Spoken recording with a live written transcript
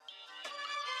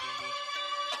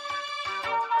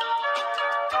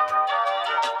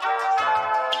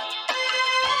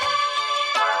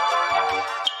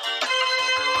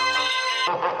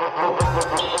Good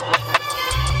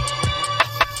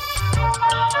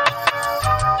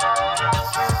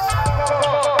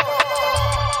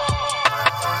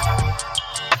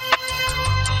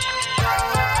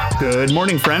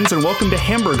morning, friends, and welcome to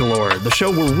Hamburglore, the show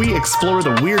where we explore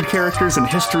the weird characters in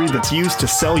history that's used to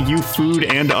sell you food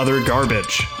and other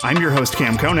garbage. I'm your host,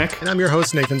 Cam Koenig. And I'm your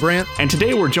host, Nathan Brandt. And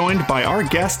today we're joined by our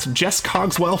guest, Jess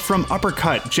Cogswell from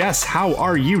Uppercut. Jess, how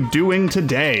are you doing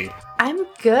today? I'm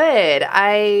good.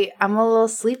 I'm a little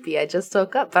sleepy. I just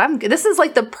woke up, but I'm good. This is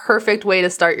like the perfect way to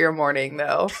start your morning,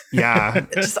 though. Yeah.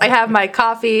 I have my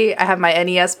coffee. I have my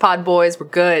NES Pod Boys. We're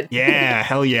good. Yeah,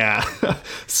 hell yeah.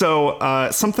 So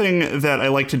something that I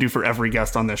like to do for every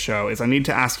guest on this show is I need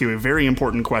to ask you a very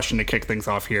important question to kick things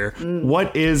off here.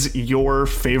 What is your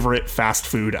favorite fast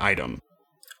food item?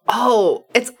 Oh,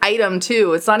 it's item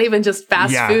too. It's not even just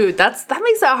fast food. That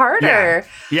makes it harder.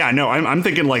 Yeah, no, I'm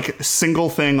thinking like single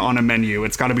thing on a menu.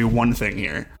 It's got to be one thing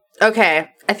here. Okay,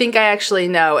 I think I actually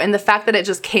know. And the fact that it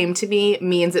just came to me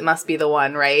means it must be the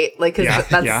one, right? Like, because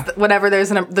that's whenever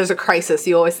there's a crisis,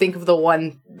 you always think of the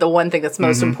one thing that's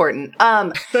most important.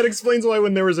 That explains why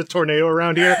when there was a tornado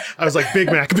around here, I was like,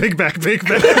 Big Mac, Big Mac, Big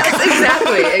Mac.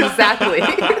 Exactly.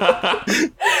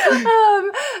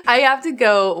 I have to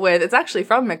go with, it's actually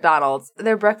from McDonald's.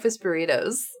 They're breakfast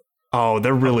burritos. Oh,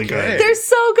 they're really good. They're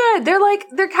so good.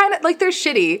 They're kind of like, they're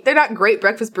shitty. They're not great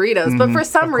breakfast burritos, but for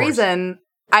some reason,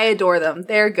 I adore them.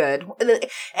 They're good.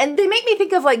 And they make me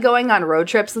think of like going on road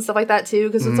trips and stuff like that too,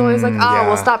 because it's always like,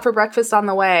 we'll stop for breakfast on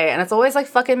the way. And it's always like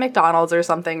fucking McDonald's or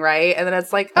something, right? And then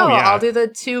it's like, I'll do the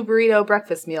 2 burrito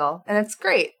breakfast meal. And it's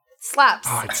great. Slaps.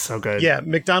 Oh, it's so good. Yeah,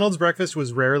 McDonald's breakfast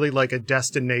was rarely like a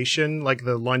destination like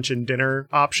the lunch and dinner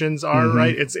options are,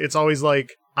 right? It's always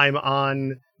like I'm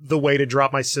on the way to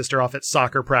drop my sister off at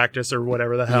soccer practice or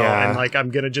whatever the hell, and like I'm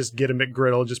gonna just get a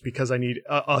McGriddle just because I need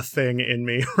a thing in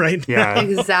me right now.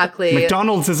 Exactly.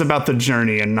 McDonald's is about the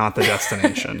journey and not the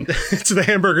destination. It's the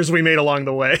hamburgers we made along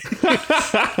the way.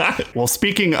 Well,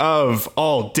 speaking of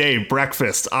all-day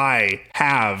breakfast, I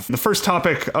have the first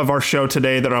topic of our show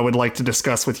today that I would like to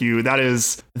discuss with you. That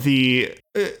is the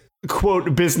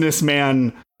quote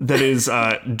businessman that is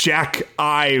Jack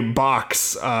I.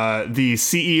 Box, the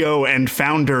CEO and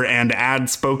founder and ad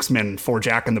spokesman for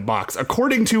Jack in the Box.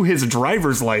 According to his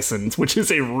driver's license, which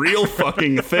is a real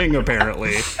fucking thing,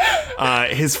 apparently,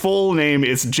 his full name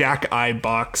is Jack I.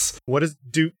 Box. What is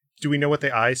do we know what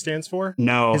the I stands for?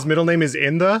 No. His middle name is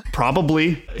Inda?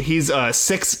 Probably. He's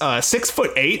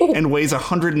 6'8" and weighs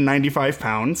 195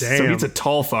 pounds. Damn. So he's a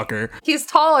tall fucker. He's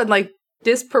tall and like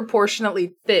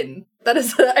disproportionately thin. That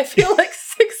is, I feel like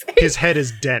 6'8". His head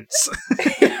is dense.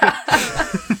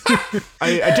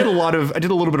 I did a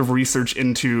little bit of research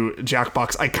into Jack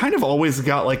Box. I kind of always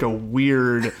got like a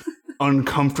weird,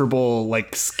 uncomfortable,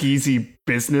 like skeezy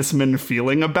businessman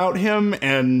feeling about him,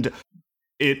 and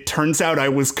it turns out I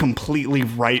was completely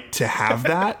right to have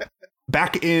that.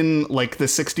 Back in like the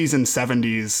 60s and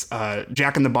 70s,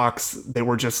 Jack in the Box, they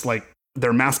were just like,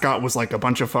 their mascot was like a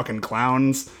bunch of fucking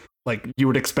clowns. Like you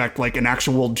would expect like an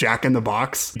actual Jack in the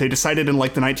Box. They decided in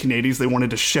like the 1980s they wanted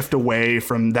to shift away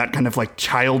from that kind of like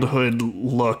childhood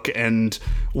look and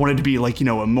wanted to be like, you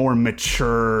know, a more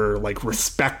mature, like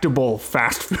respectable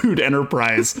fast food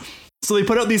enterprise. So they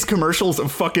put out these commercials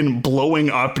of fucking blowing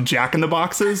up Jack in the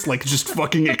Boxes, like just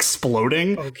fucking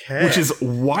exploding, which is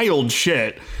wild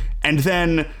shit. And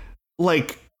then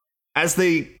like as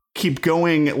they keep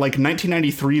going, like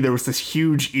 1993, there was this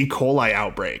huge E. coli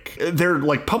outbreak. Their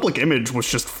like public image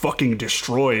was just fucking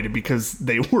destroyed because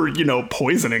they were, you know,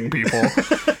 poisoning people.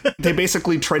 They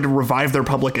basically tried to revive their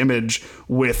public image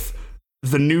with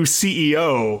the new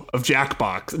CEO of Jack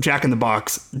in the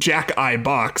Box, Jack I.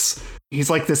 Box. He's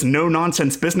like this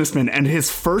no-nonsense businessman, and his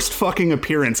first fucking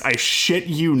appearance, I shit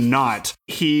you not,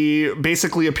 he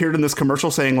basically appeared in this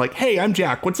commercial saying like, hey, I'm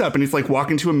Jack, what's up? And he's like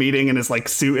walking to a meeting in his like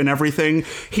suit and everything.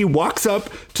 He walks up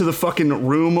to the fucking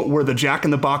room where the Jack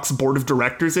in the Box board of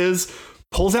directors is,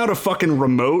 pulls out a fucking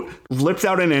remote, flips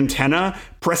out an antenna,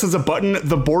 presses a button,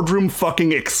 the boardroom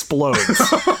fucking explodes.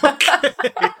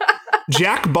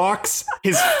 Jack Box,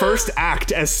 his first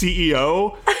act as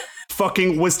CEO,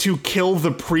 fucking was to kill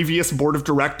the previous board of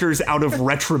directors out of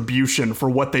retribution for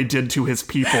what they did to his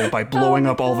people by blowing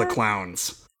up all the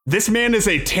clowns. This man is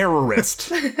a terrorist.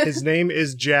 His name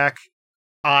is Jack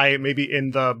maybe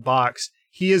in the Box.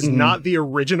 He is not the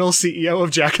original CEO of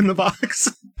Jack in the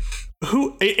Box.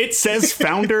 It says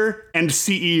founder and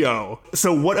CEO.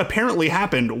 So what apparently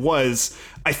happened was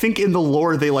I think in the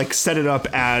lore, they like set it up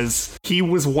as he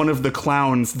was one of the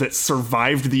clowns that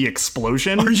survived the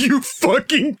explosion. Are you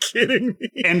fucking kidding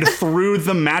me? And through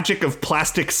the magic of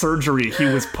plastic surgery, he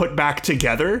was put back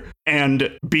together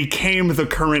and became the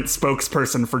current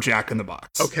spokesperson for Jack in the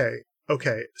Box. Okay.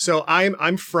 So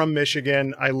I'm from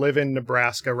Michigan. I live in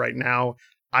Nebraska right now.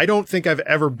 I don't think I've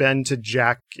ever been to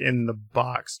Jack in the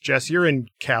Box. Jess, you're in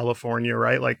California,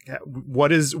 right? Like,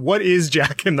 what is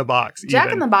Jack in the Box?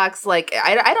 Jack in the Box, like,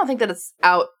 I don't think that it's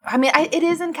out. I mean, it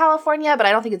is in California, but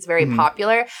I don't think it's very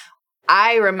popular.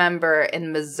 I remember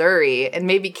in Missouri, and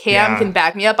maybe Cam can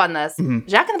back me up on this,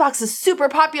 Jack in the Box is super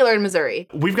popular in Missouri.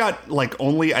 We've got, like,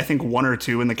 only, I think, 1 or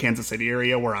 2 in the Kansas City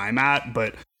area where I'm at,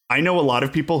 but I know a lot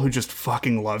of people who just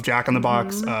fucking love Jack in the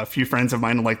Box. A few friends of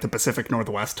mine in like the Pacific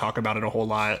Northwest talk about it a whole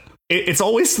lot. It's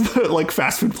always the like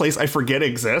fast food place I forget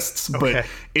exists, but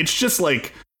it's just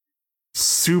like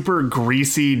super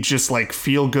greasy, just like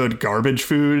feel good garbage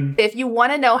food. If you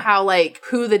want to know how like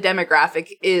who the demographic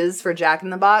is for Jack in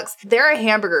the Box, they're a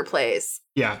hamburger place.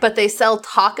 Yeah. But they sell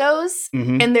tacos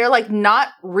and they're like not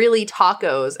really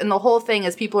tacos. And the whole thing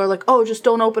is people are like, oh, just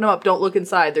don't open them up. Don't look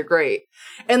inside. They're great.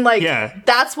 And like,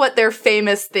 that's what their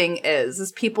famous thing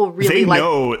is people really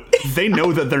they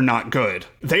know that they're not good.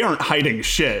 They aren't hiding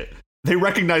shit. They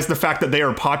recognize the fact that they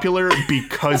are popular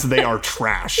because they are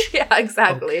trash. Yeah,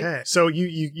 exactly. Okay. So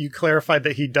you clarified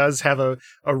that he does have a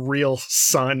real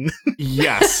son.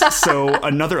 Yes. So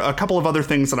a couple of other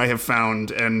things that I have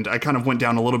found, and I kind of went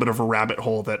down a little bit of a rabbit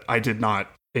hole that I did not.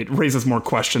 It raises more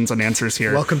questions than answers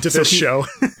here. Welcome to this show.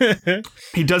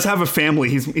 He does have a family.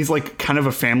 He's like kind of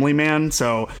a family man.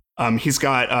 So he's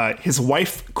got his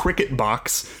wife, Cricket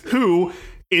Box, who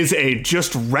is a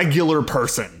just regular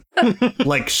person.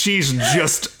 Like she's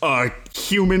just a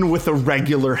human with a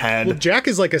regular head. Well, Jack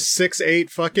is like a 6'8"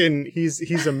 fucking.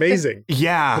 He's amazing.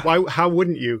 Yeah. How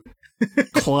wouldn't you?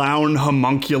 Clown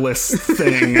homunculus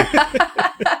thing.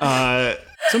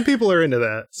 Some people are into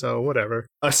that, so whatever.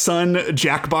 A son,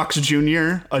 Jack Box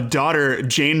Jr., a daughter,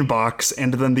 Jane Box,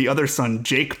 and then the other son,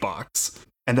 Jake Box.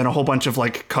 And then a whole bunch of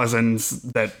like cousins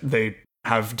that they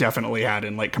have definitely had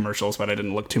in like commercials, but I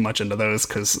didn't look too much into those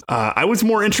because I was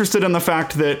more interested in the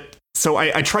fact that, so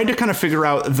I tried to kind of figure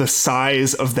out the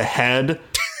size of the head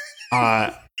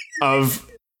of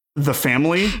the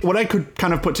family, what I could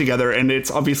kind of put together, and it's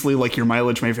obviously like your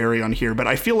mileage may vary on here, but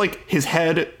I feel like his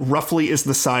head roughly is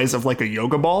the size of like a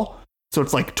yoga ball. So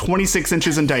it's like 26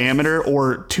 inches in diameter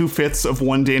or 2/5 of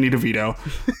one Danny DeVito.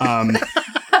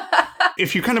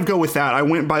 If you kind of go with that, I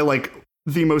went by like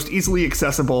the most easily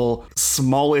accessible,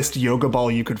 smallest yoga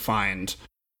ball you could find,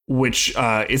 which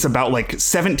is about like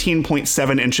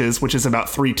 17.7 inches, which is about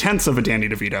 3/10 of a Danny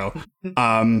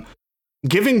DeVito.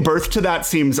 Giving birth to that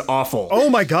seems awful. Oh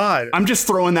my God. I'm just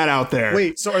throwing that out there.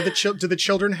 Wait, so do the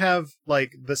children have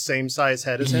like the same size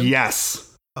head as him?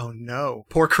 Yes. Oh no.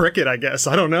 Poor Cricket, I guess.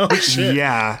 I don't know. Shit.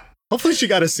 Yeah. Hopefully she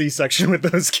got a C-section with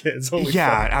those kids. Holy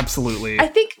yeah, fuck. Absolutely. I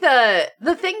think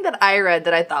the thing that I read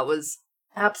that I thought was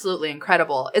absolutely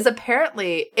incredible is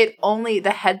apparently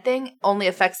the head thing only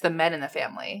affects the men in the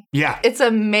family. Yeah. It's a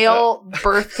male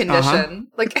birth condition.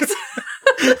 Like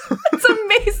it's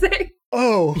amazing.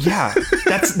 Oh. Yeah.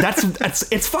 That's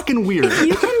it's fucking weird. If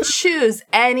you can choose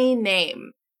any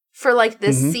name for like the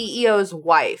CEO's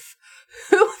wife,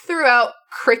 who threw out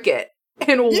Cricket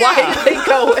and why did they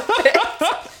go with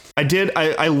it?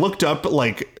 I looked up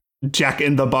like Jack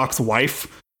in the Box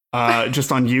wife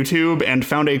just on YouTube and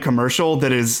found a commercial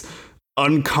that is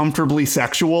uncomfortably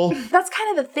sexual. That's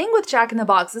kind of the thing with Jack in the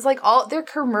Box is like all their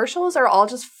commercials are all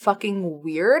just fucking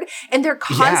weird and they're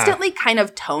constantly kind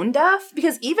of tone deaf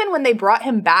because even when they brought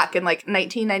him back in like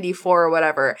 1994 or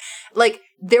whatever, like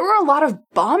there were a lot of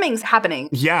bombings happening.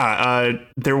 Yeah,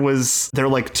 their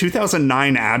like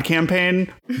 2009 ad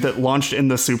campaign that launched in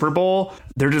the Super Bowl.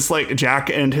 They're just like Jack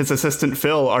and his assistant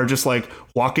Phil are just like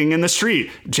walking in the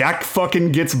street. Jack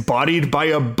fucking gets bodied by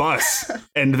a bus,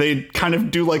 and they kind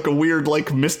of do like a weird like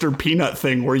Mr. Peanut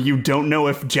thing where you don't know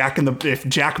if Jack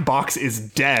Box is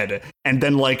dead. And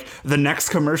then like the next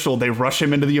commercial, they rush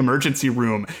him into the emergency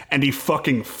room and he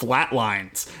fucking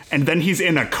flatlines. And then he's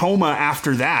in a coma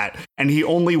after that. And he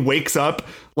only wakes up,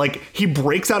 like he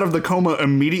breaks out of the coma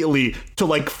immediately to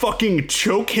like fucking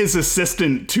choke his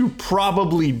assistant to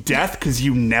probably death because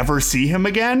you never see him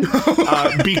again.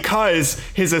 Because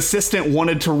his assistant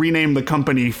wanted to rename the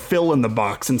company Phil in the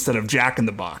Box instead of Jack in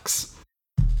the Box.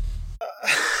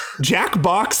 Jack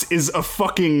Box is a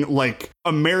fucking like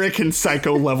American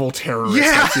Psycho level terrorist,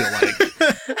 I feel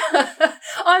like.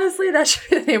 Honestly, that should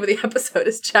be the name of the episode,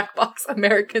 is Jackbox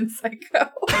American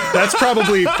Psycho. That's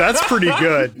pretty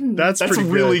good. That's pretty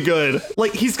really good.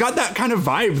 Like, he's got that kind of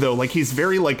vibe, though. Like, he's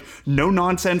very, like,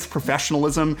 no-nonsense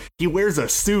professionalism. He wears a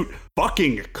suit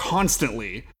fucking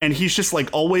constantly. And he's just, like,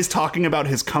 always talking about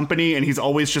his company, and he's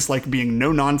always just, like, being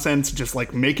no-nonsense, just,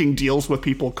 like, making deals with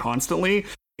people constantly.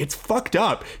 It's fucked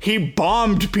up. He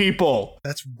bombed people.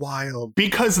 That's wild.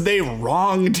 Because they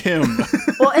wronged him.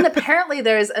 Well, and apparently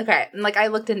like, I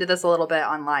looked into this a little bit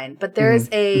online, but there's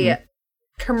a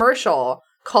commercial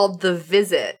called The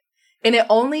Visit, and it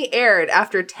only aired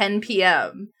after 10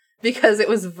 p.m. because it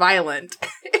was violent,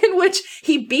 in which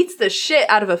he beats the shit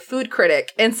out of a food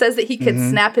critic and says that he could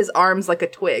snap his arms like a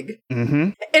twig. Mm-hmm.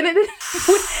 And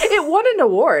it won an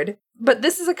award. But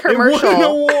this is a commercial. It won an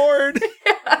award.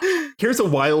 Yeah. Here's a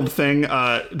wild thing.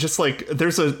 Just like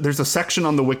there's a section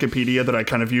on the Wikipedia that I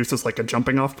kind of use as like a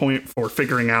jumping off point for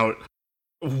figuring out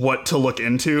what to look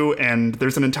into. And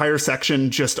there's an entire section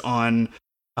just on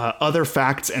other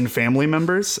facts and family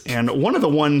members. And one of the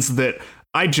ones that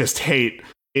I just hate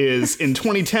is in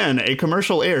 2010, a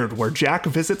commercial aired where Jack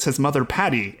visits his mother,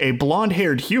 Patty, a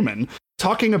blonde-haired human,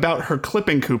 talking about her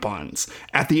clipping coupons.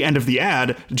 At the end of the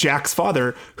ad, Jack's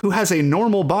father, who has a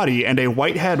normal body and a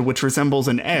white head which resembles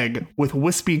an egg with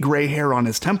wispy gray hair on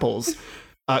his temples,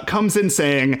 comes in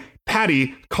saying,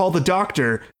 "Patty, call the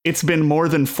doctor. It's been more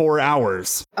than 4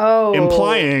 hours."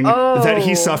 Implying that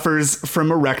he suffers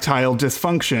from erectile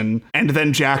dysfunction. And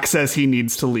then Jack says he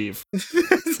needs to leave.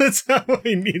 That's how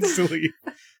he needs to leave.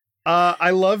 I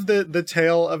love the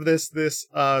tale of this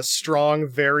strong,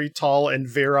 very tall and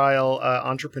virile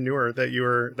entrepreneur that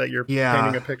you're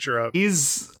painting a picture of.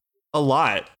 He's a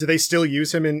lot. Do they still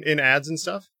use him in ads and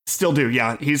stuff? Still do,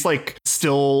 yeah. He's like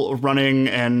still running,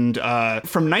 and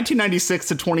from 1996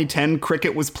 to 2010,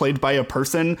 Cricket was played by a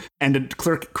person, and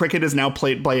Cricket is now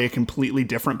played by a completely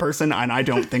different person, and I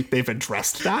don't think they've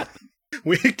addressed that.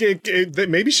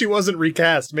 Maybe she wasn't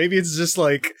recast. Maybe it's just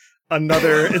like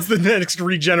it's the next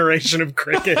regeneration of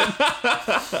Cricket.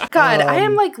 God, I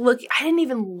am like, I didn't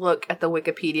even look at the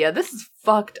Wikipedia. This is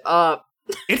fucked up.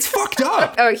 It's fucked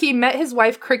up. He met his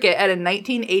wife Cricket at a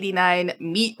 1989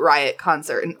 Meat Riot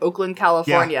concert in Oakland,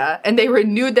 California, and they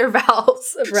renewed their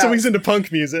vows. So he's into punk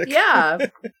music. Yeah.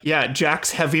 Yeah,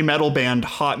 Jack's heavy metal band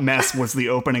Hot Mess was the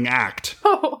opening act.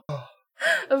 Oh,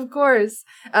 of course.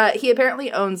 He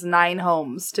apparently owns 9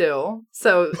 homes, too.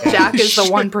 So Jack is the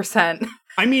 1%.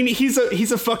 I mean, he's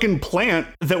a fucking plant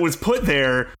that was put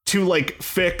there to, like,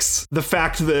 fix the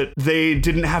fact that they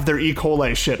didn't have their E.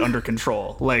 coli shit under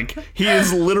control. Like, he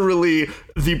is literally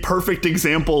the perfect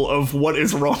example of what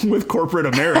is wrong with corporate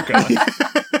America.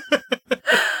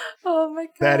 Oh my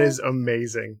God. That is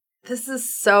amazing. This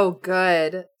is so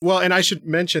good. Well, and I should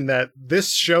mention that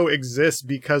this show exists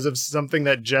because of something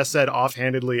that Jess said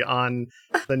offhandedly on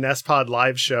the Nestpod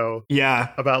live show. Yeah.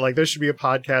 About, like, there should be a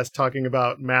podcast talking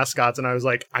about mascots. And I was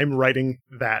like, I'm writing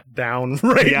that down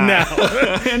right now.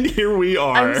 And here we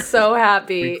are. I'm so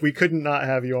happy. We couldn't not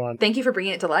have you on. Thank you for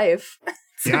bringing it to life.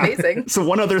 It's amazing. So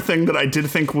one other thing that I did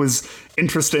think was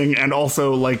interesting and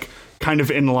also, like, kind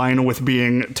of in line with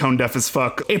being tone deaf as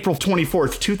fuck. April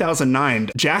 24th,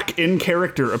 2009, Jack in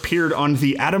character appeared on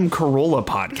the Adam Carolla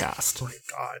podcast. Oh my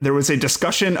God. There was a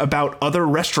discussion about other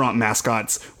restaurant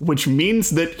mascots, which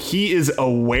means that he is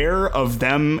aware of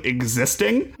them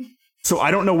existing. So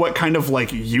I don't know what kind of,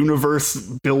 like, universe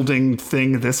building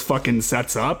thing this fucking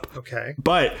sets up. Okay.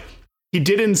 But he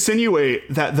did insinuate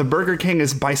that the Burger King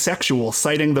is bisexual,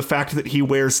 citing the fact that he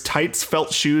wears tights,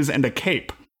 felt shoes, and a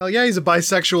cape. Hell yeah, he's a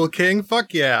bisexual king.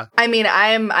 Fuck yeah. I mean,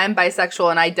 I'm bisexual,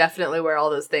 and I definitely wear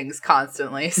all those things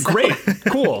constantly. So. Great.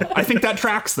 Cool. I think that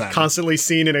tracks then. Constantly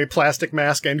seen in a plastic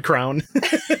mask and crown.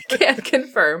 Can't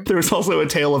confirm. There was also a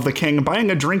tale of the king buying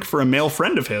a drink for a male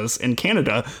friend of his in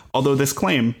Canada, although this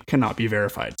claim cannot be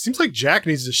verified. Seems like Jack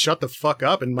needs to shut the fuck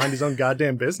up and mind his own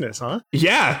goddamn business, huh?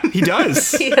 Yeah, he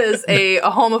does. He is a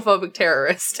homophobic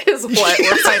terrorist, is what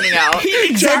we're finding out.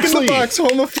 Exactly. Jack in the Box,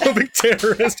 homophobic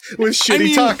terrorist with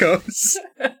shitty tacos.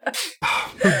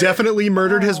 Who definitely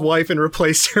murdered his wife and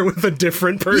replaced her with a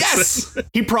different person. Yes!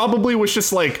 He probably was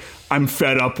just like, I'm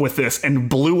fed up with this, and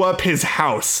blew up his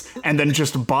house and then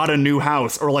just bought a new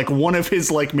house. Or like one of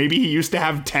his, like, maybe he used to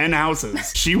have 10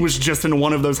 houses. She was just in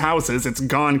one of those houses. It's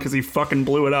gone because he fucking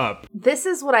blew it up. This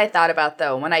is what I thought about,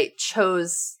 though, when I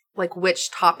chose, like, which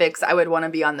topics I would want to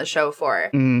be on the show for.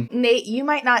 Nate, you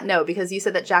might not know because you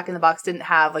said that Jack in the Box didn't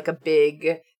have, like, a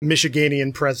big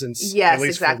Michiganian presence. Yes, at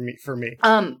least exactly. for me.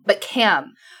 But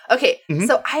Cam. Okay,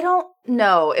 so I don't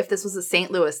know if this was a St.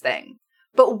 Louis thing,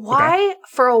 But why,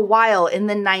 for a while in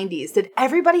the 90s, did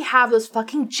everybody have those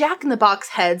fucking Jack-in-the-Box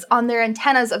heads on their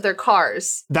antennas of their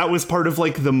cars? That was part of,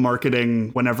 like, the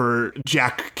marketing whenever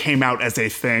Jack came out as a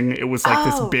thing. It was, like,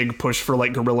 this big push for,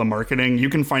 like, guerrilla marketing. You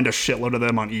can find a shitload of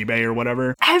them on eBay or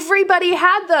whatever. Everybody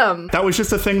had them! That was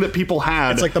just a thing that people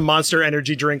had. It's like the Monster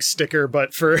Energy drink sticker,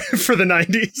 but for the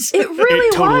 90s. It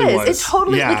really totally was. It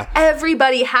totally, yeah. like,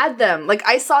 everybody had them. Like,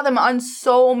 I saw them on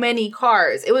so many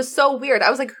cars. It was so weird. I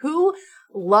was like, who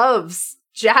loves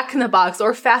Jack in the Box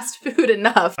or fast food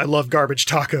enough? I love garbage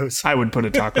tacos. I would put a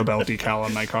Taco Bell decal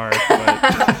on my car.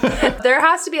 But There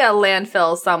has to be a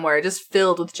landfill somewhere just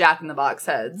filled with Jack in the Box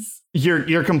heads.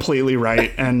 You're completely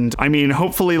right. And I mean,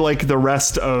 hopefully, like the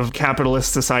rest of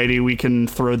capitalist society, we can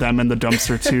throw them in the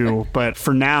dumpster too. But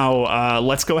for now,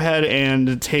 let's go ahead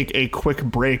and take a quick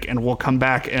break, and we'll come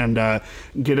back and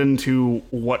get into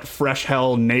what fresh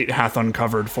hell Nate hath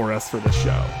uncovered for us for this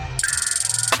show.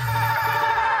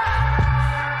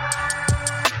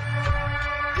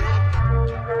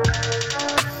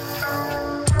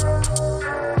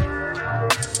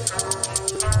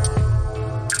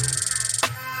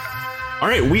 All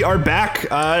right, we are back.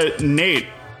 Nate,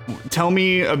 tell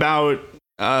me about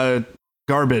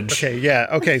garbage. Okay, yeah.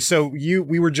 Okay, so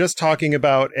we were just talking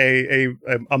about a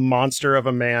monster of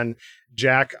a man,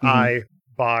 Jack I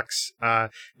Box. Now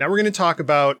we're going to talk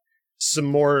about some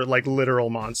more like literal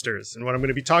monsters. And what I'm going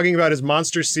to be talking about is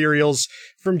monster cereals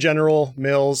from General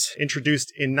Mills,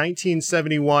 introduced in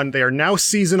 1971. They are now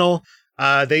seasonal.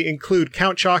 They include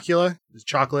Count Chocula,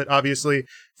 chocolate, obviously,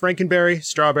 Frankenberry,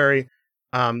 strawberry,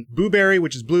 Boo Berry,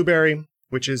 which is blueberry,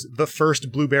 which is the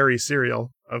first blueberry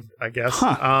cereal, I guess.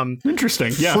 Huh.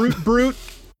 Interesting. Yeah. Fruit Brute,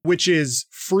 which is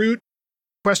fruit, ?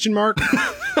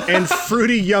 And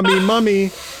Fruity Yummy Mummy,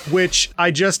 which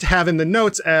I just have in the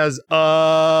notes as,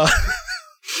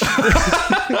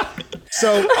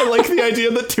 So I like the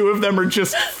idea that two of them are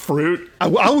just fruit. I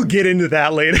will get into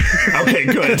that later. Okay,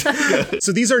 good.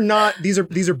 So these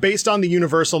are based on the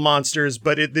Universal monsters,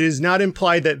 but it is not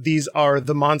implied that these are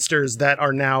the monsters that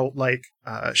are now like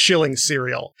shilling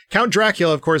cereal. Count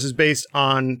Dracula, of course, is based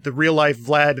on the real life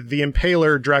Vlad the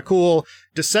Impaler Dracul,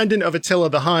 descendant of Attila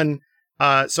the Hun.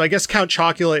 So I guess Count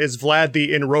Chocula is Vlad the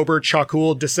Enrober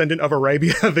Chocul, descendant of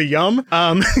Arabia the Yum.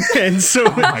 And so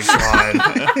Oh my god.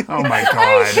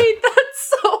 I hate that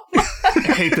so much.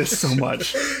 I hate this so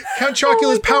much. Count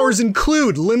Chocula's powers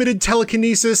include limited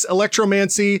telekinesis,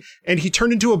 electromancy, and he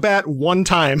turned into a bat one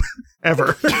time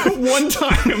ever. One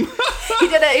time. He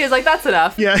did it. He was like, that's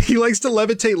enough. Yeah, he likes to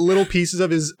levitate little pieces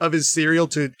of his cereal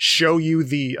to show you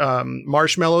the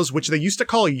marshmallows, which they used to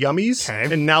call yummies,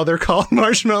 and now they're called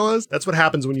marshmallows. That's what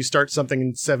happens when you start something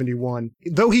in 71.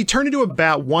 Though he turned into a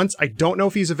bat once, I don't know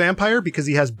if he's a vampire because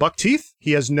he has buck teeth.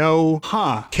 He has no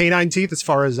canine teeth as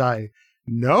far as I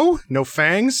know. No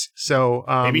fangs. So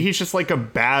maybe he's just like a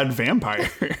bad vampire.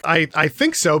 I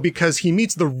think so, because he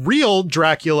meets the real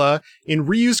Dracula in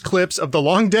reused clips of the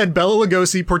long dead Bela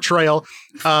Lugosi portrayal,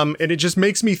 and it just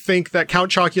makes me think that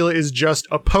Count Chocula is just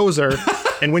a poser.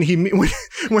 And when he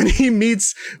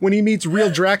meets real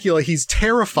Dracula, he's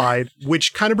terrified.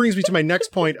 Which kind of brings me to my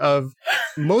next point of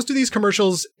most of these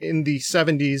commercials in the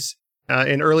 70s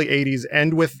and early 80s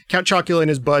end with Count Chocula and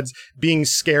his buds being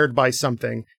scared by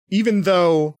something, even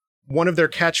though one of their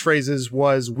catchphrases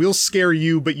was, "We'll scare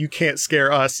you, but you can't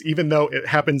scare us," even though it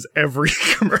happens every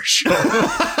commercial.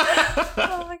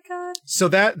 Oh my god. So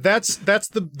that's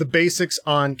the basics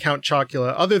on Count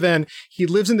Chocula, other than he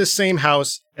lives in the same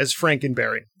house as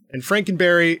Frankenberry. And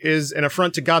Frankenberry is an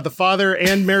affront to God the Father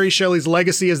and Mary Shelley's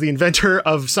legacy as the inventor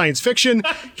of science fiction.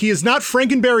 He is not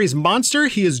Frankenberry's monster.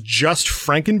 He is just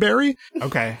Frankenberry.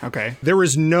 Okay. There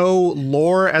is no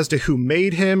lore as to who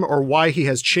made him or why he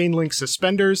has chain link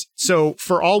suspenders. So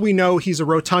for all we know, he's a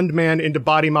rotund man into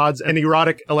body mods and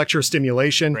erotic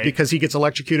electrostimulation because he gets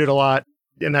electrocuted a lot.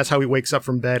 And that's how he wakes up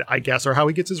from bed, I guess, or how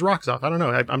he gets his rocks off. I don't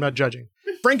know. I'm not judging.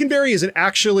 Frankenberry is an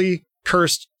actually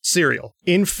cursed cereal.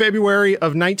 In February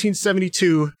of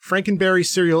 1972, Frankenberry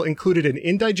cereal included an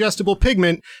indigestible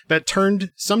pigment that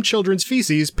turned some children's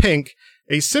feces pink,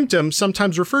 a symptom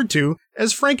sometimes referred to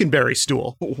as Frankenberry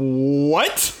stool.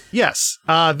 What? Yes.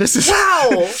 This is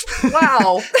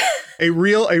Wow. a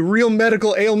real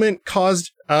medical ailment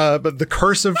caused but the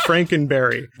curse of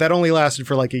Frankenberry. That only lasted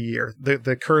for like a year.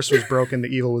 The curse was broken, the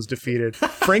evil was defeated.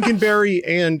 Frankenberry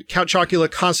and Count Chocula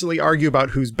constantly argue about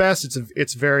who's best.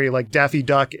 It's very like Daffy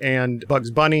Duck and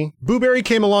Bugs Bunny. Boo Berry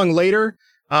came along later.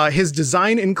 His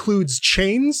design includes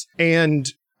chains, and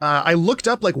I looked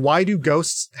up like why do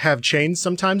ghosts have chains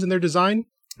sometimes in their design?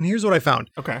 And here's what I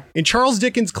found. Okay. In Charles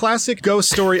Dickens' classic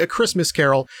ghost story, A Christmas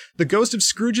Carol, the ghost of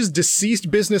Scrooge's deceased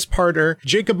business partner,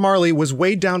 Jacob Marley, was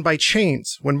weighed down by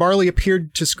chains. When Marley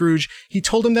appeared to Scrooge, he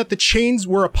told him that the chains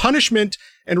were a punishment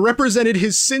and represented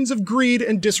his sins of greed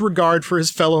and disregard for his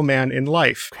fellow man in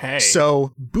life. Okay.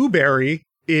 So, Booberry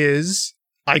is,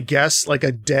 I guess, like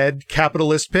a dead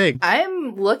capitalist pig.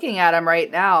 I'm looking at him right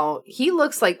now. He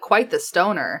looks like quite the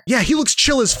stoner. Yeah, he looks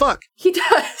chill as fuck. He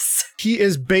does. He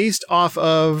is based off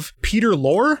of Peter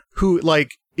Lorre, who, like,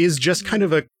 is just kind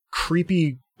of a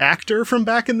creepy actor from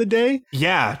back in the day.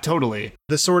 Yeah, totally.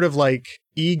 The sort of, like,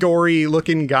 Igor-y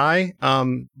looking guy.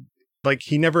 Like,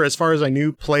 he never, as far as I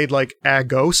knew, played, like, a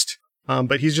ghost.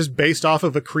 But he's just based off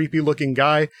of a creepy looking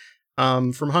guy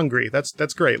from Hungary.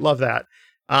 That's great. Love that.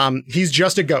 He's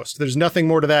just a ghost. There's nothing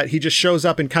more to that. He just shows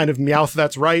up and kind of meowth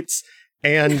that's rights,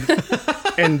 and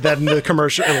then the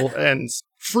commercial ends.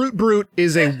 Fruit Brute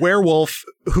is a werewolf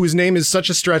whose name is such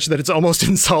a stretch that it's almost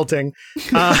insulting.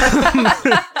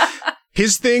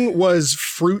 His thing was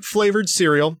fruit-flavored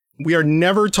cereal. We are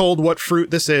never told what fruit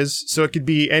this is, so it could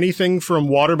be anything from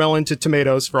watermelon to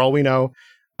tomatoes, for all we know.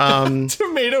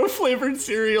 Tomato flavored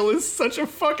cereal is such a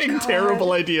fucking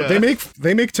terrible idea.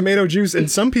 They make tomato juice, and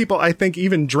some people, I think,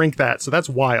 even drink that, so that's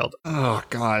wild. Oh,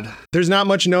 God. There's not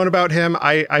much known about him.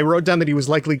 I wrote down that he was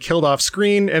likely killed off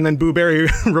screen, and then Booberry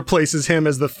replaces him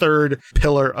as the third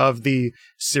pillar of the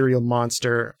cereal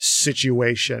monster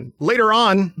situation. Later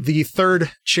on, the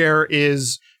third chair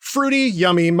is Fruity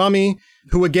Yummy Mummy,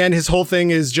 who, again, his whole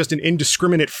thing is just an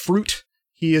indiscriminate fruit.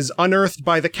 He is unearthed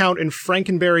by the Count in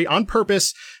Frankenberry on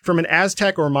purpose from an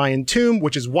Aztec or Mayan tomb,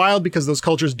 which is wild because those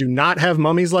cultures do not have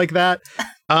mummies like that.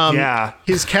 Yeah.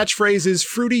 His catchphrase is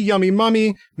Fruity Yummy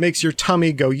Mummy makes your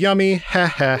tummy go yummy. Ha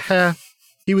ha ha.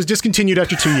 He was discontinued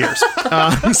after 2 years.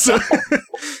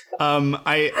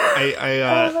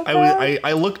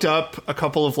 I looked up a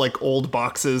couple of like old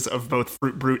boxes of both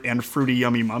Fruit Brute and Fruity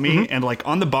Yummy Mummy, and like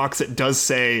on the box it does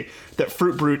say that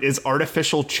Fruit Brute is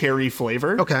artificial cherry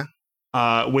flavored. Okay.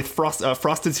 With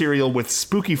frosted cereal with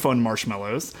spooky fun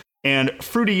marshmallows. And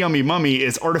Fruity Yummy Mummy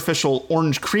is artificial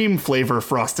orange cream flavor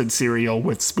frosted cereal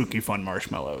with spooky fun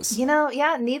marshmallows. You know,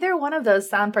 yeah, neither one of those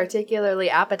sound particularly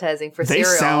appetizing for cereal.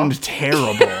 They sound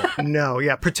terrible. No,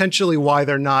 yeah, potentially why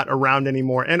they're not around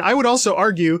anymore. And I would also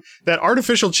argue that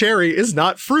artificial cherry is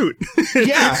not fruit.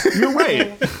 Yeah, you're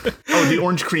right. Oh, the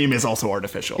orange cream is also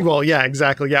artificial. Well, yeah,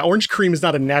 exactly. Yeah, orange cream is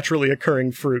not a naturally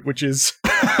occurring fruit, which is...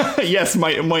 Yes,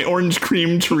 my orange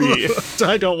cream tree.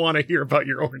 I don't want to hear about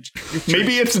your orange cream tree.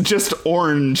 Maybe it's just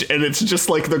orange and it's just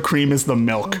like the cream is the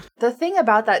milk. The thing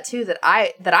about that too that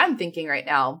I'm thinking right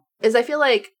now is I feel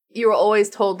like you were always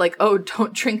told like, oh,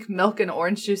 don't drink milk and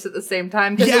orange juice at the same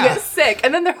time because you get sick.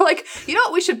 And then they're like, you know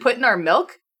what we should put in our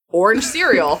milk? Orange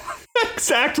cereal.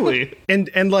 Exactly.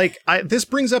 And like this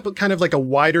brings up kind of like a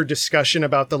wider discussion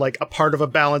about the like a part of a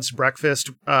balanced breakfast,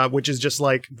 which is just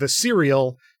like the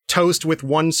cereal, toast with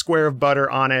 1 square of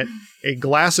butter on it, a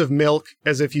glass of milk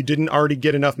as if you didn't already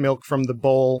get enough milk from the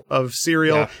bowl of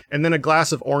cereal, and then a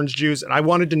glass of orange juice. And I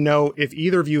wanted to know if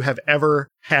either of you have ever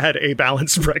had a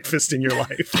balanced breakfast in your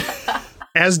life,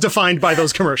 as defined by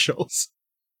those commercials.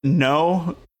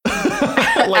 No.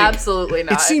 Absolutely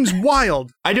not. It seems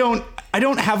wild. I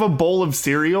don't have a bowl of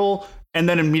cereal and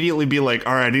then immediately be like,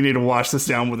 all right, I need to wash this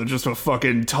down with just a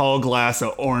fucking tall glass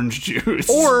of orange juice.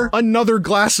 Or another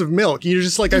glass of milk. You're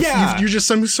just like, you're just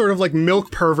some sort of like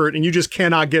milk pervert and you just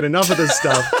cannot get enough of this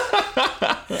stuff.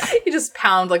 You just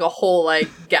pound like a whole like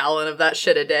gallon of that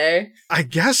shit a day. I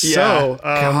guess so.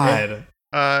 God.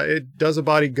 It does a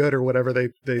body good or whatever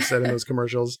they said in those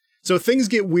commercials. So things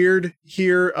get weird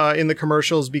here in the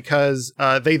commercials because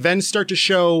they then start to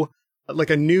show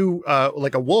like a new,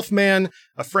 like a wolf man,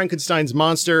 a Frankenstein's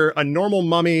monster, a normal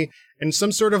mummy, and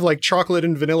some sort of like chocolate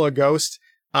and vanilla ghost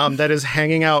that is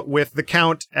hanging out with the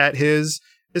Count at his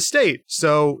estate.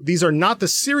 So these are not the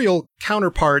cereal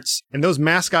counterparts, and those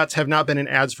mascots have not been in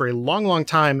ads for a long, long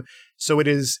time. So it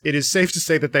is safe to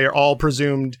say that they are all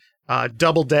presumed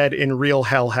double dead in real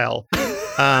hell.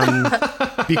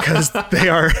 Because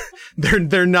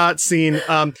they're not seen.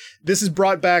 This is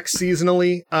brought back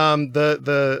seasonally.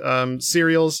 The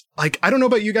cereals. Like, I don't know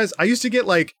about you guys. I used to get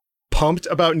like pumped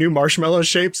about new marshmallow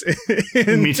shapes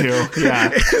in Me too.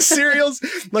 Yeah. cereals.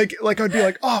 Like I'd be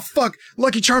like, oh fuck,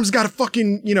 Lucky Charms got a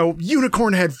fucking,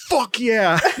 unicorn head. Fuck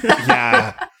yeah.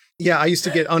 Yeah. Yeah, I used to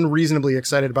get unreasonably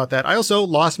excited about that. I also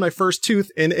lost my first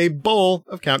tooth in a bowl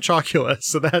of Count Chocula,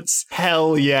 so that's...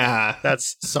 Hell yeah.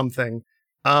 That's something.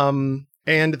 And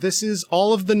this is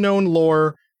all of the known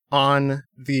lore. on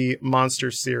the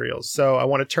monster cereals. So I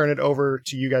want to turn it over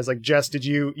to you guys. Like, Jess,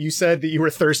 you said that you were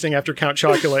thirsting after Count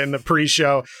Chocula in the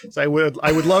pre-show. So I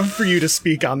would love for you to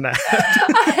speak on that.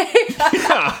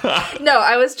 No,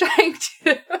 I was trying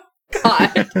to.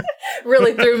 God,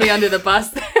 really threw me under the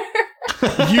bus there.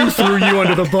 You threw you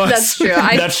under the bus. That's true.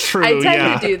 That's true. I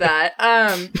tend to do that.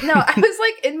 No, I was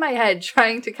like in my head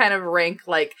trying to kind of rank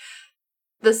like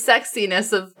the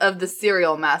sexiness of the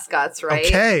cereal mascots,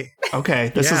 right?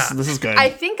 Okay. This is good. I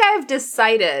think I've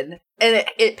decided, and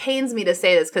it pains me to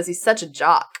say this because he's such a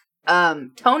jock.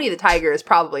 Tony the Tiger is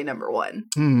probably number one.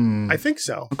 I think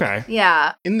so. Okay.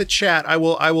 Yeah. In the chat, I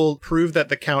will prove that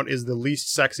the Count is the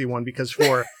least sexy one because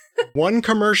for one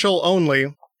commercial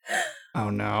only, oh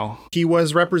no, he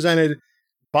was represented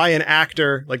by an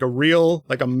actor, like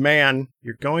a man.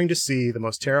 You're going to see the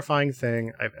most terrifying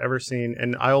thing I've ever seen.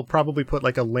 And I'll probably put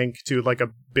like a link to like a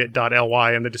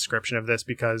bit.ly in the description of this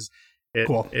because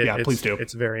cool. Please do.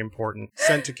 It's very important.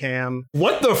 Sent to Cam.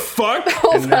 What the fuck?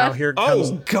 And now here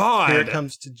comes, oh God. Here it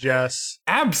comes to Jess.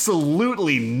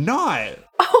 Absolutely not.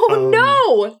 Oh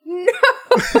no.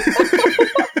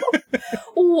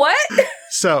 What?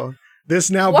 So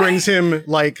this now brings him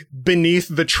like beneath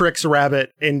the Trix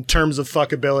rabbit in terms of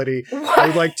fuckability. What? I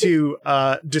would like to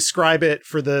describe it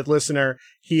for the listener.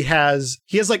 He has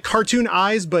like cartoon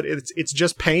eyes, but it's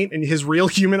just paint, and his real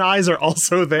human eyes are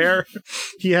also there.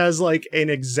 He has like an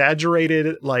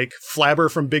exaggerated like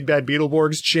Flabber from Big Bad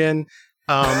Beetleborg's chin.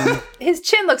 His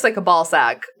chin looks like a ball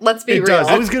sack. Let's be real. Does.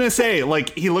 I was gonna say, like,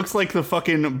 he looks like the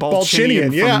fucking Balchinian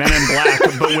from Men in Black,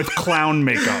 but with clown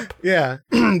makeup. Yeah,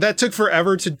 that took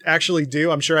forever to actually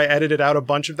do. I'm sure I edited out a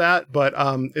bunch of that, but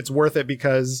it's worth it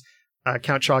because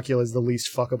Count Chocula is the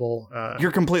least fuckable.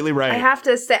 You're completely right. I have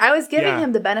to say, I was giving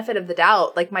him the benefit of the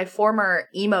doubt. Like, my former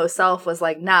emo self was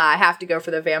like, nah, I have to go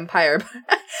for the vampire.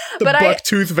 The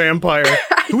buck-tooth vampire,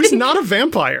 who is not a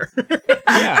vampire.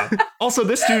 Yeah. Also,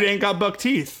 this dude ain't got buck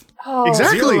teeth. Oh,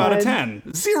 exactly. 0 out of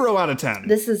 10. 0 out of 10.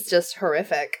 This is just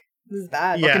horrific. This is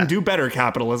bad. Yeah. Fucking do better,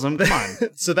 capitalism. Come on.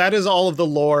 So that is all of the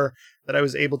lore that I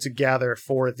was able to gather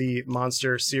for the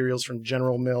monster cereals from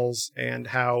General Mills and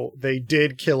how they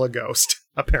did kill a ghost,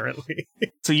 apparently.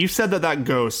 So you said that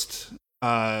ghost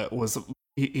was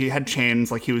he had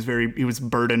chains, like he was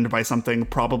burdened by something,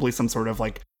 probably some sort of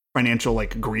like financial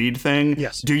like greed thing.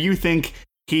 Yes. Do you think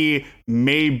he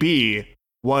maybe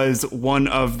was one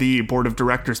of the board of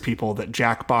directors people that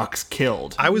Jack Box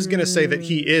killed? I was going to say that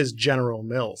he is General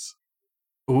Mills.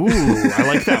 Ooh, I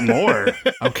like that more.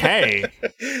 Okay.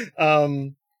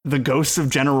 The ghosts of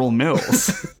General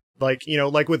Mills. Like, you know,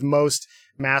 like with most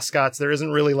mascots, there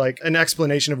isn't really like an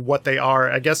explanation of what they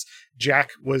are. I guess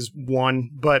Jack was one,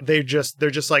 but they're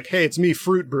just like, hey, it's me,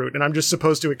 Fruit Brute, and I'm just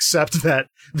supposed to accept that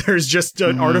there's just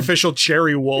an artificial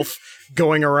cherry wolf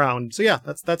going around. So yeah,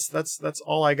 that's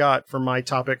all I got for my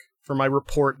topic, for my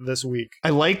report this week. I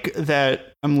like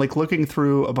that I'm like looking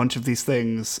through a bunch of these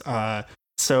things.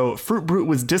 So Fruit Brute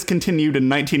was discontinued in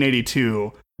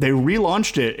 1982. They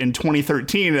relaunched it in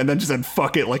 2013 and then just said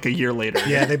fuck it like a year later.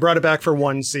 Yeah, they brought it back for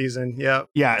one season. Yeah.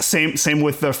 Yeah, same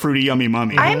with the Fruity Yummy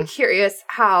Mummy. I'm curious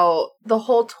how the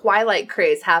whole Twilight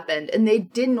craze happened and they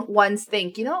didn't once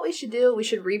think, you know what we should do? We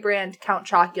should rebrand Count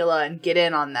Chocula and get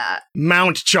in on that.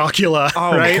 Mount Chocula.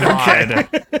 Oh, right? God.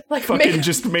 Okay. Like fucking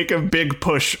just make a big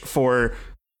push for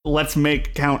let's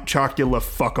make Count Chocula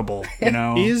fuckable, you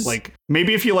know? Like,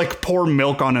 maybe if you like pour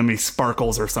milk on him, he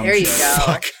sparkles or something. There you go.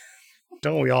 Fuck.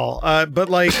 Don't we all? But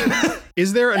like,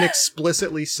 is there an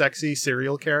explicitly sexy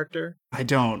cereal character? I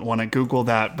don't want to Google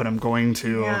that, but I'm going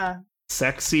to. Yeah.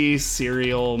 Sexy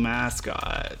cereal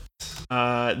mascot.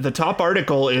 The top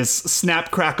article is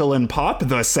Snap, Crackle, and Pop,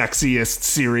 the sexiest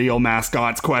cereal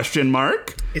mascots, ?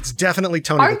 It's definitely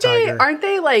Tony the Tiger. Aren't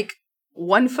they like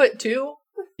 1'2"?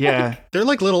 Yeah. They're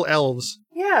like little elves.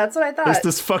 Yeah, that's what I thought. There's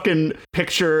this fucking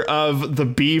picture of the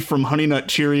bee from Honey Nut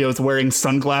Cheerios wearing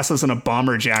sunglasses and a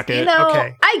bomber jacket. You know,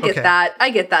 Okay, I get okay. that. I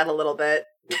get that a little bit.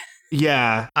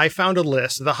 Yeah. I found a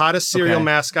list. The hottest cereal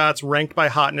mascots ranked by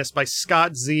hotness by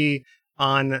Scott Z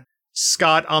on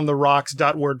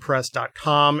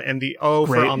scottontherocks.wordpress.com, and the O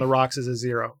for Great. On the Rocks is a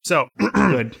 0. So,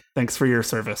 Good. Thanks for your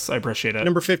service. I appreciate it.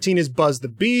 number 15 is Buzz the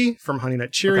Bee from Honey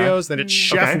Nut Cheerios. Then it's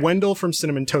Chef Wendell from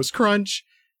Cinnamon Toast Crunch.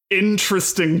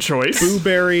 Interesting choice. Boo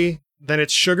Berry. Then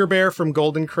it's Sugar Bear from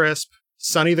Golden Crisp.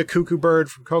 Sunny the Cuckoo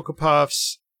Bird from Cocoa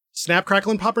Puffs. Snap,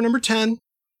 Crackle, and Popper number 10.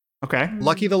 Okay.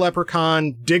 Lucky the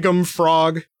Leprechaun. Diggum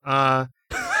Frog.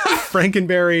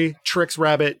 Frankenberry. Trix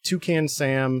Rabbit. Toucan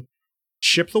Sam.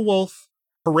 Chip the Wolf.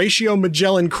 Horatio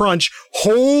Magellan Crunch.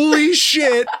 Holy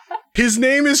shit! His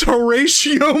name is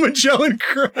Horatio Magellan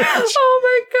Crunch. Oh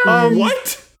my god.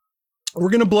 What? We're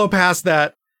gonna blow past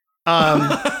that.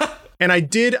 And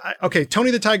okay,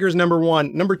 Tony the Tiger is number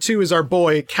 1. Number 2 is our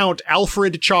boy, Count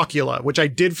Alfred Chocula, which I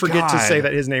did forget to say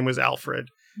that his name was Alfred.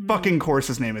 Fucking course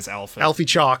his name is Alfred. Alfie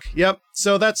Chalk. Yep.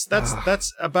 So that's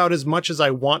about as much as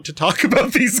I want to talk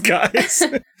about these guys.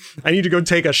 I need to go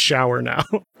take a shower now.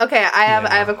 Okay, I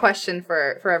have a question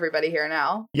for everybody here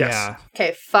now. Yes. Yeah.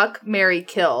 Okay, fuck, marry,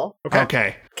 kill.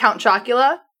 Okay. Count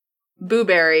Chocula, Boo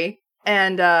Berry,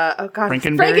 and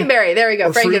Frankenberry? Frankenberry. There we go,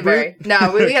 Or Frankenberry.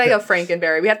 No, we gotta go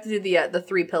Frankenberry. We have to do the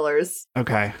 3 pillars.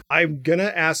 Okay. I'm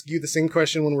gonna ask you the same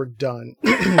question when we're done,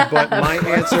 but my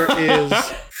answer is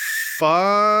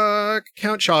fuck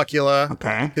Count Chocula.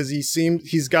 Okay. Because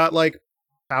he's got like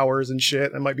powers and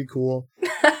shit. That might be cool.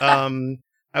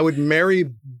 I would marry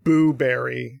Boo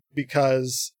Berry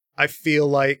because I feel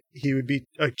like he would be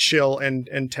a chill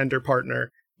and tender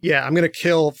partner. Yeah, I'm going to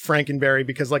kill Frankenberry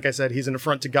because, like I said, he's an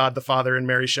affront to God the Father and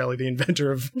Mary Shelley, the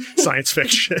inventor of science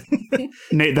fiction.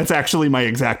 Nate, that's actually my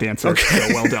exact answer. Okay. So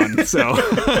well done. So,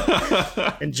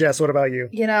 And Jess, what about you?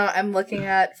 You know, I'm looking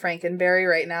at Frankenberry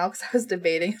right now because I was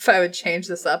debating if I would change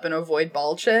this up and avoid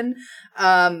Balchin.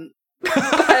 But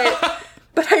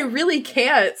I really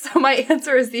can't. So my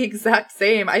answer is the exact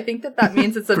same. I think that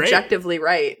means it's objectively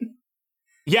right.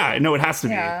 Yeah, no, it has to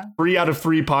be. 3 out of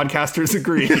 3 podcasters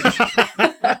agree.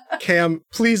 Cam,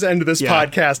 please end this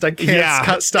podcast. I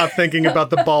can't stop thinking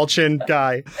about the Balchin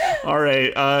guy. All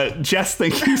right. Jess,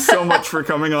 thank you so much for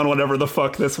coming on whatever the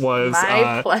fuck this was.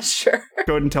 My pleasure.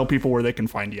 Go ahead and tell people where they can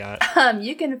find you at.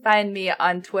 You can find me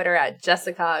on Twitter at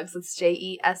Jessacogs. It's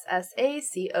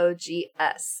JESSACOGS.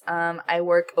 I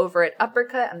work over at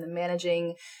Uppercut. I'm the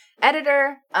managing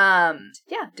editor.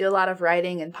 Do a lot of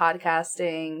writing and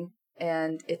podcasting.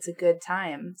 And it's a good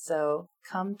time, so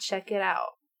come check it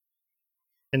out.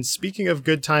 And speaking of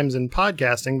good times in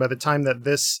podcasting, by the time that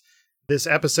this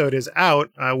episode is out,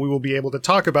 we will be able to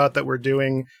talk about that we're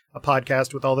doing a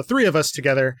podcast with all the 3 of us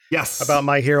together. Yes. About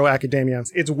My Hero Academia.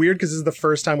 It's weird because this is the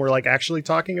first time we're like actually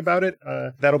talking about it.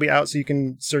 That'll be out, so you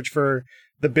can search for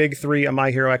the Big 3, a My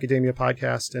Hero Academia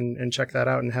podcast, and check that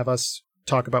out and have us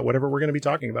talk about whatever we're going to be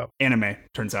talking about. Anime,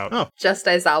 turns out. Oh. Just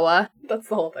Aizawa. That's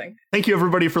the whole thing. Thank you,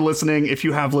 everybody, for listening. If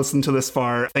you have listened to this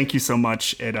far, thank you so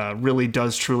much. It really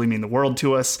does truly mean the world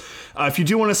to us. If you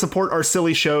do want to support our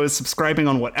silly shows, subscribing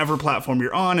on whatever platform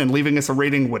you're on and leaving us a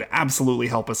rating would absolutely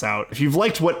help us out. If you've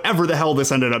liked whatever the hell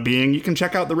this ended up being, you can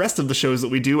check out the rest of the shows that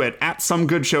we do at Some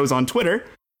Good Shows on Twitter.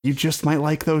 You just might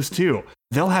like those too.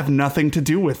 They'll have nothing to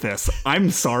do with this. I'm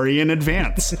sorry in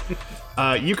advance.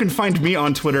 You can find me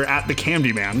on Twitter at the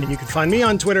Candyman. And you can find me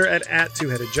on Twitter at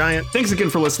Two-Headed Giant. Thanks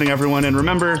again for listening, everyone. And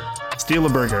remember, steal a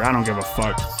burger. I don't give a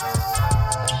fuck.